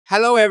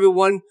Hello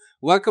everyone,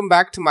 welcome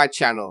back to my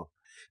channel.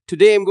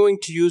 Today I'm going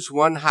to use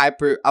one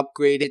hyper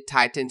upgraded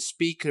Titan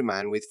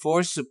SPEAKERMAN with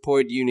 4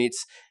 support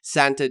units: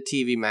 Santa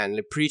TV Man,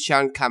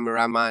 Leprechaun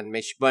Cameraman,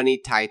 Mesh Bunny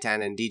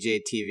Titan, and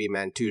DJ TV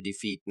Man to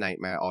defeat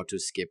Nightmare Auto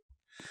Skip.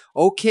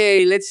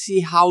 Okay, let's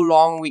see how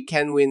long we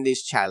can win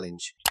this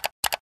challenge.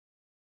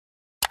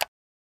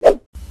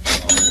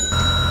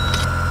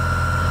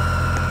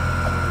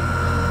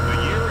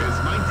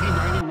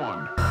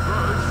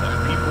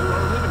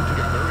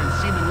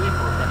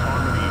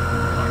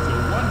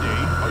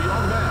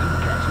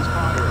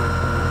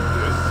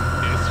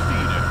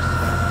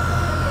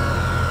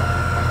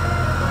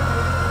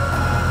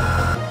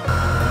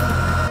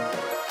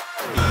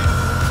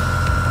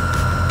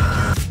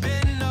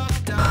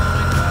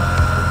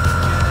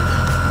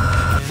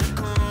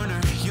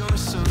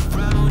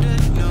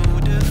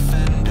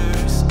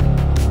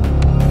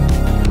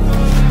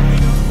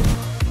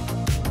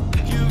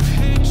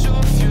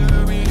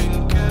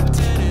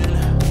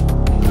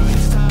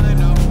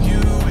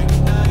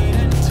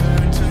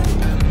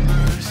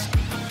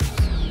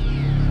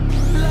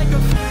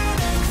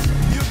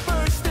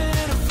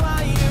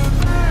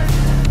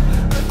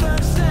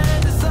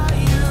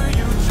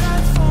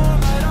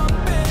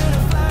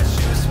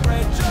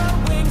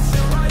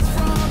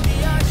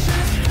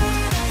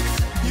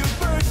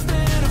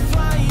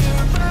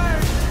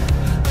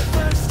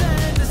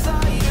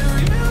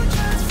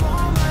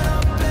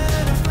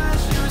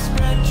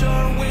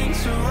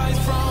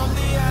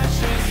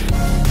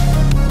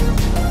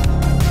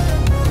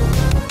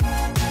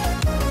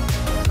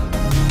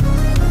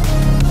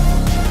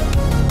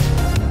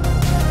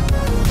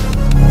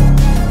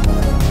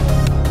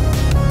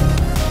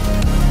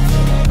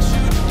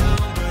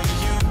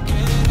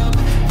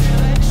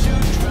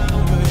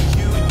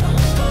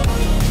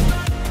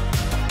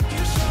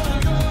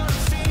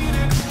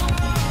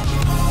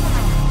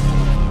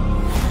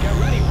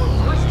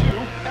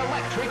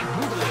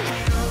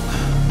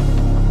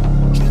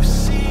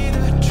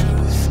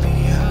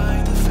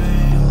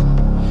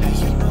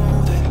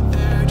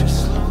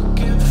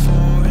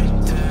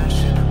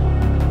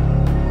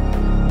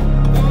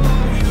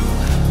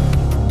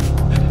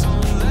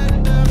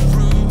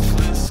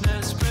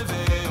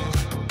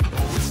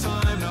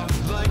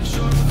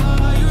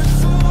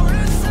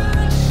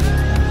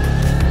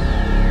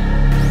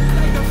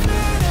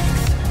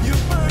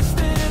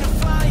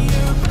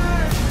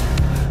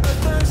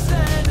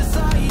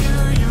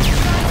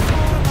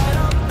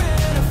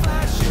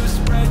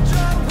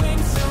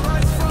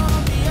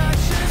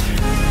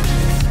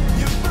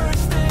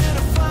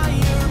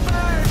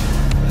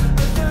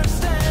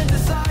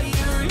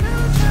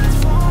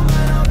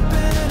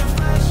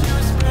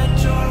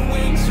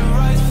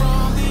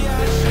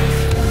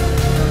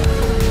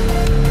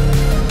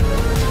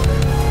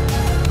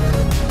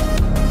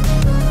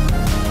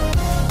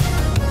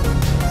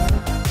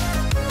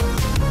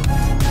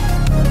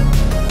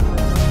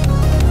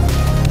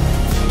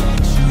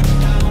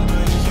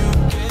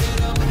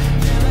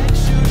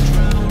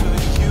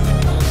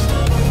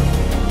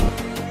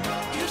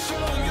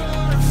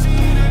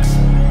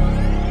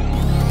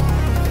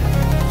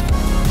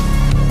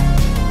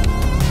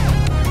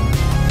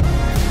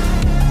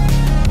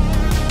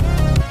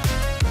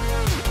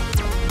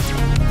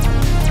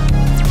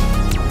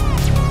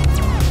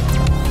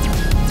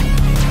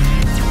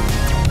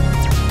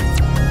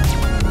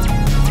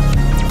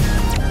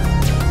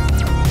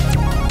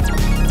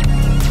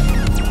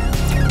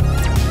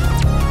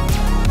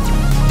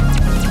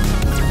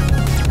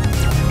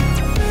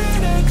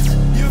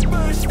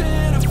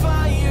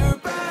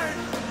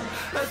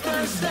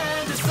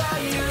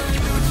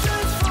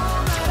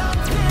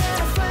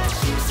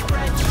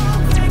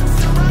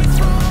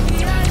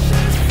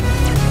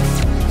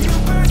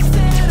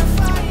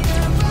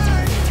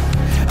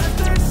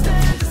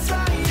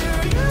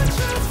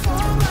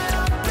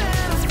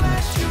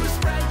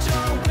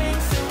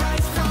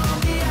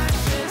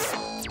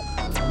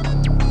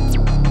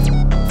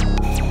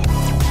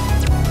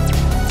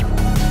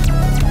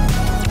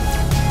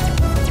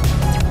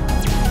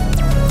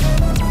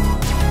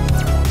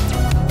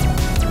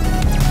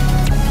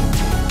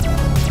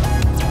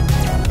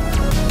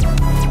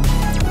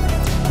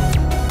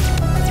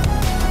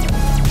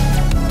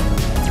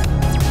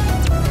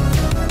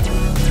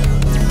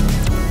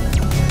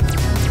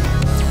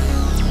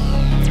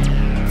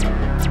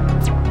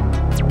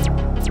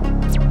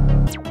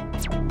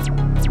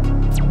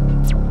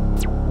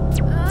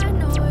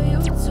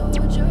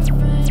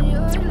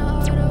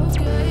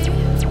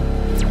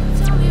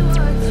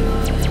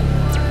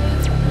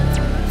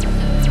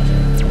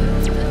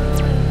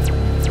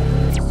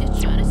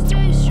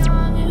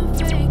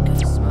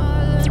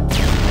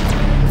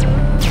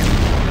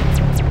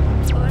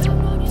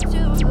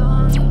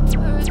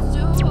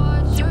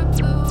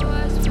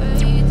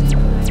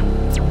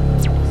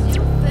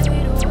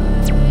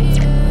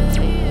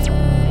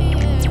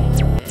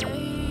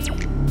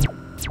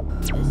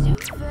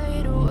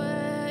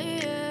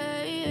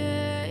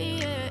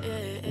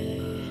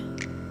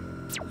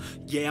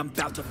 Yeah, I'm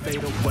about to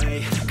fade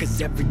away,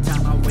 cause every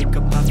time I wake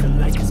up I feel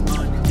like it's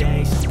Monday.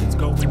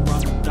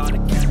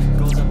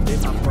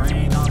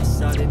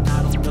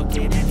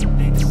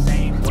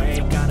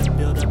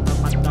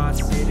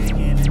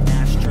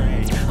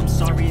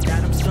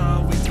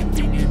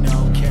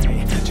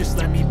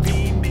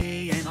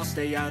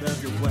 stay out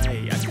of your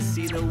way. I can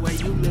see the way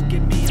you look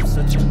at me, I'm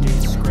such a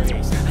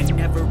disgrace. I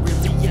never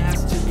really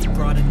asked to be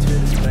brought into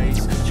this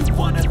place. You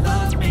wanna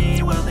love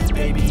me? Well then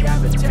baby,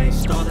 have a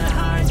taste. All the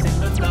highs and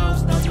the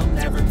lows, no you'll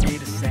never be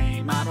the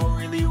same. I don't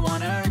really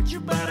wanna hurt you,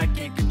 but I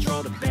can't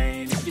control the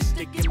pain. If you're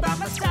sticking by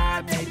my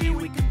side, maybe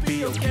we could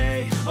be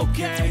okay.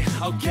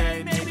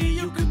 Okay, maybe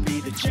you could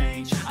be the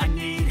change I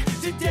need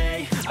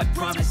today. I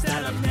promise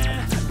that I've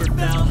never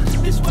felt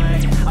this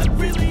way. I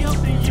really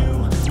hope that you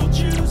will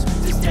choose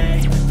to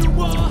stay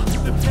through all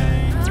the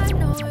pain. I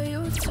know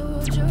you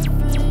told your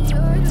friend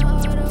you're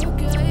not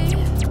okay,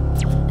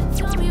 and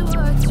tell me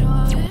what's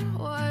wrong and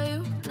why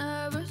you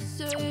never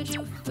said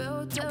you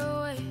felt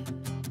that way.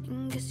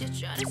 Guess you're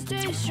trying to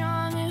stay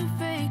strong and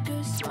fake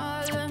a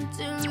smile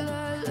until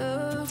I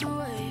look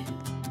away.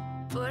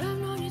 But I've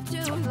known you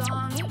too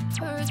long, it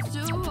hurts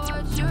to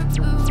watch your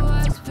blue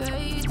eyes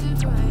fade to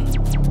gray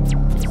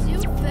as you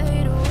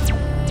fade away.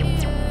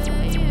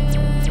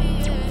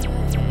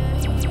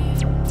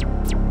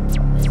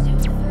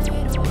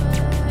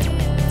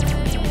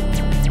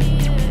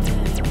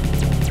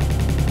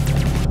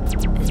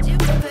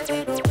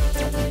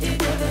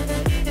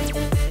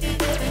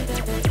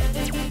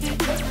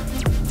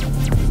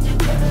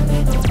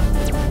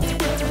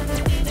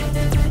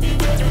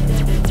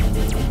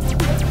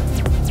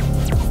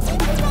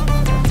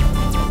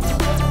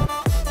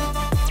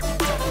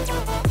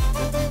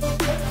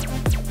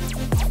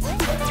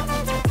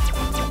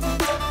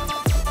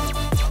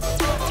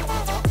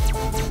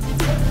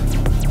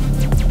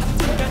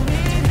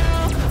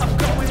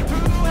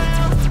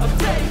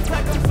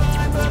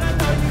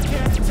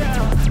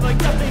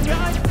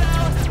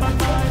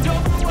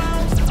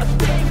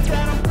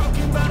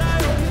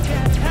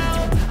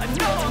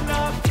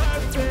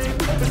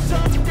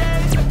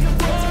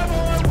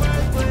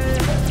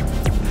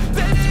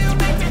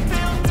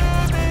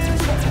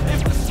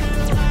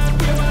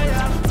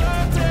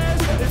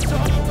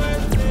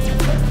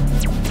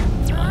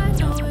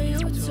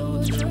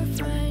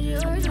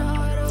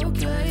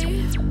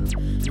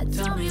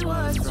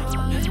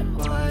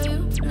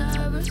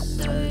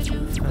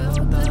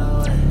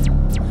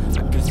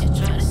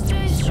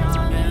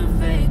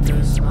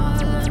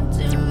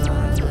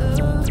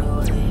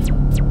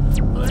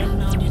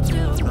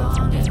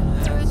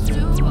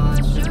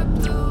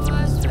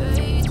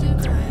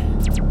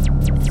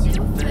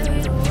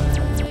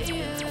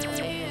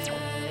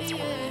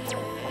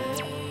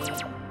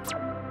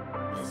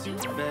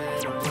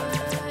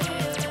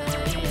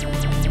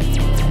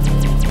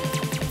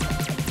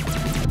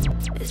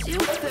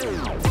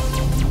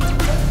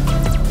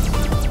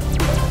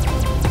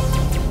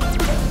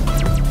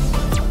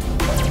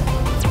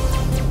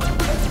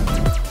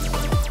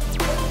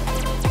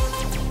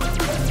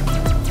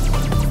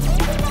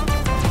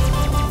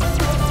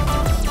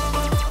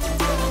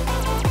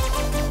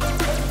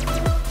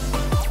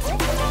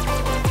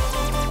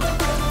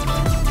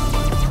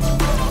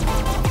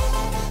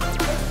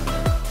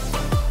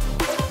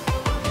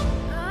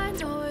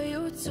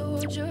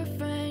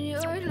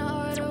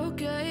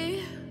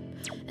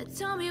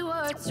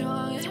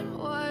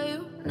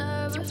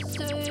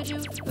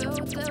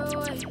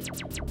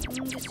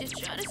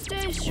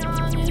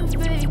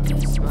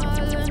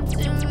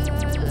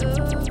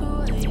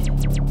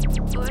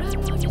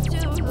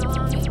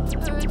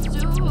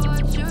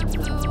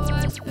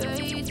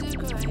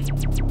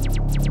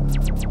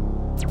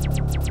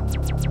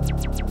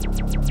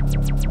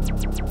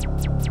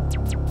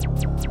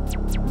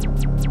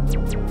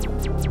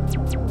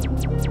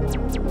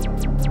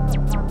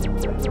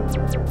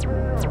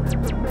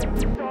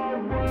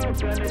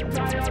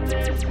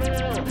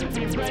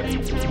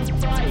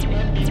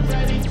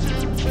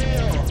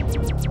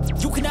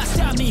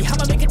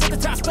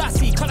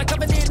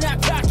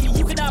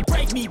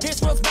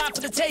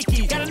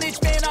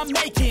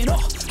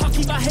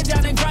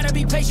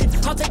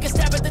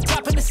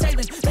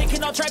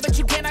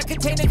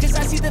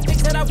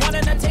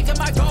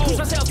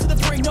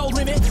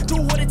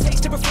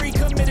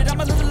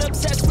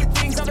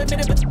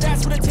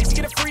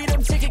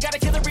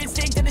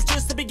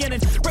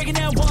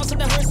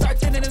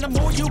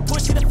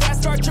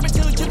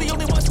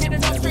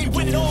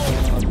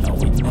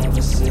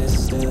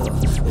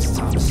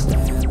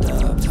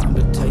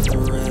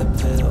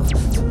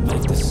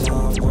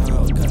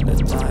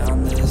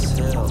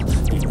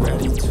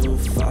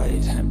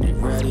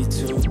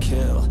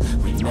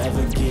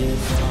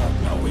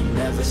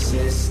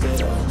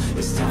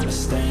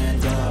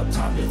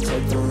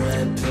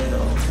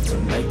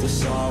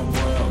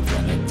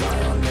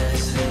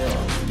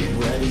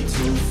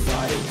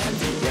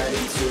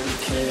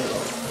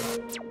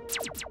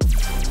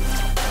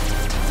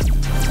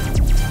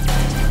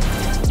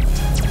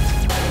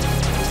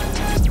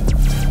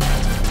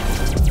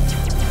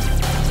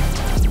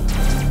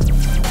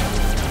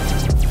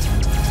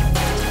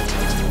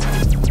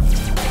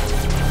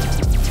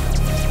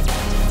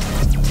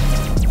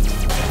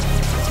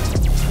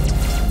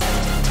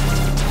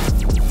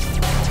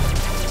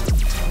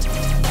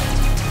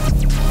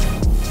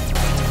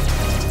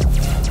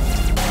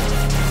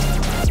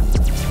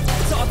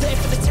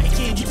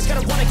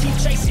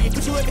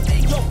 Put you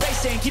everything you're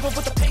facing. Keep up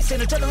with the pace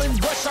and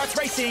adrenaline rush starts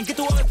racing. Get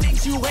through all the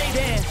things you hate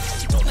in.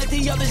 Don't let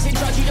the others in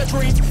charge of your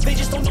dreams. They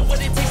just don't know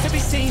what it takes to be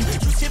seen.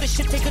 You see the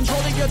ship take control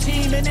of your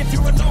team. And if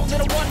you're alone,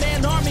 then a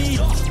one-man army.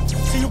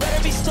 So you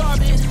better be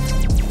starving.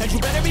 And you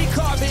better be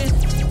carving.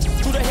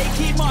 Through the hate,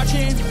 keep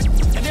marching.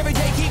 And every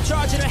day keep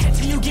charging ahead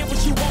till you get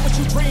what you want, what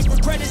you dream.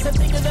 Regret is a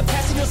thing of the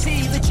past, and you'll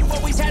see that you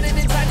always had it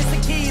inside. Is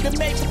the key to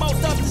make the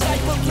most of this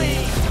life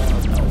believe.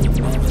 No, we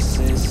never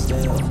sit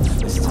still.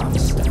 It's time to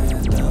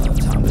stand up.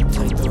 Time to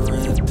take the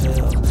red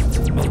pill.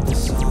 To make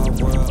this our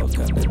world.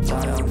 Gonna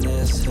die on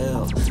this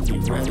hill. Be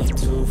ready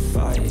to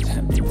fight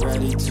and be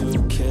ready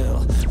to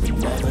kill. We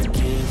never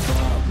give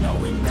up. No,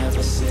 we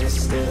never sit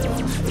still.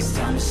 It's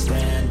time to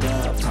stand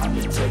up. Time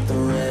to take the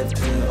red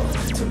pill.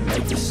 To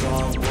make this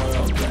our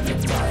world. Gonna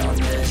die on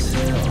this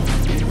hill.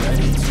 Be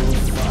ready to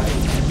fight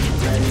and be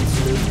ready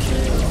to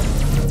kill.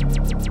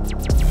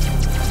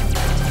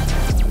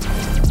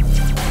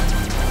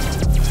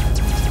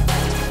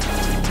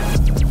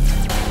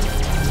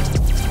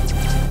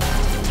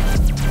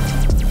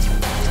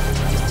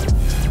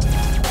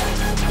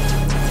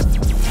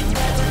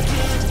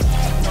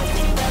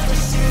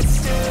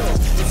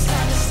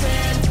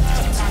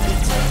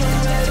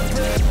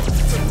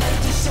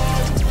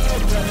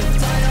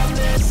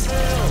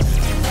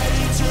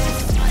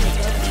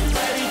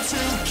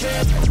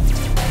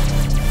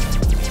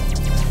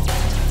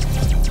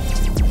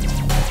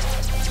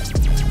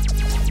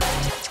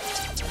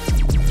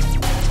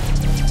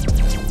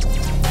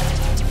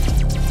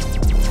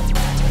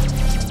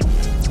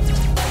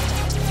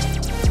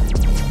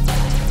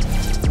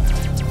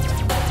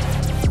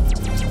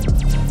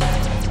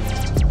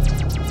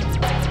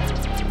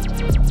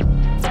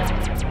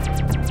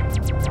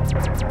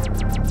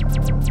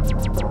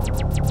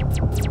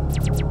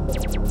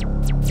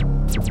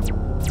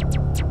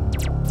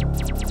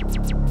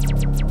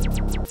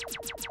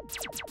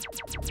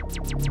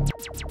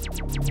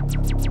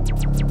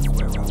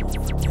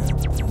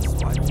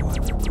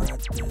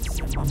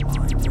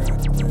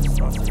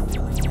 Thoughts are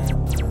feeling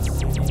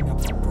endless, eating up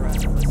my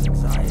breathless,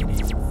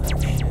 anxieties,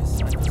 infectious.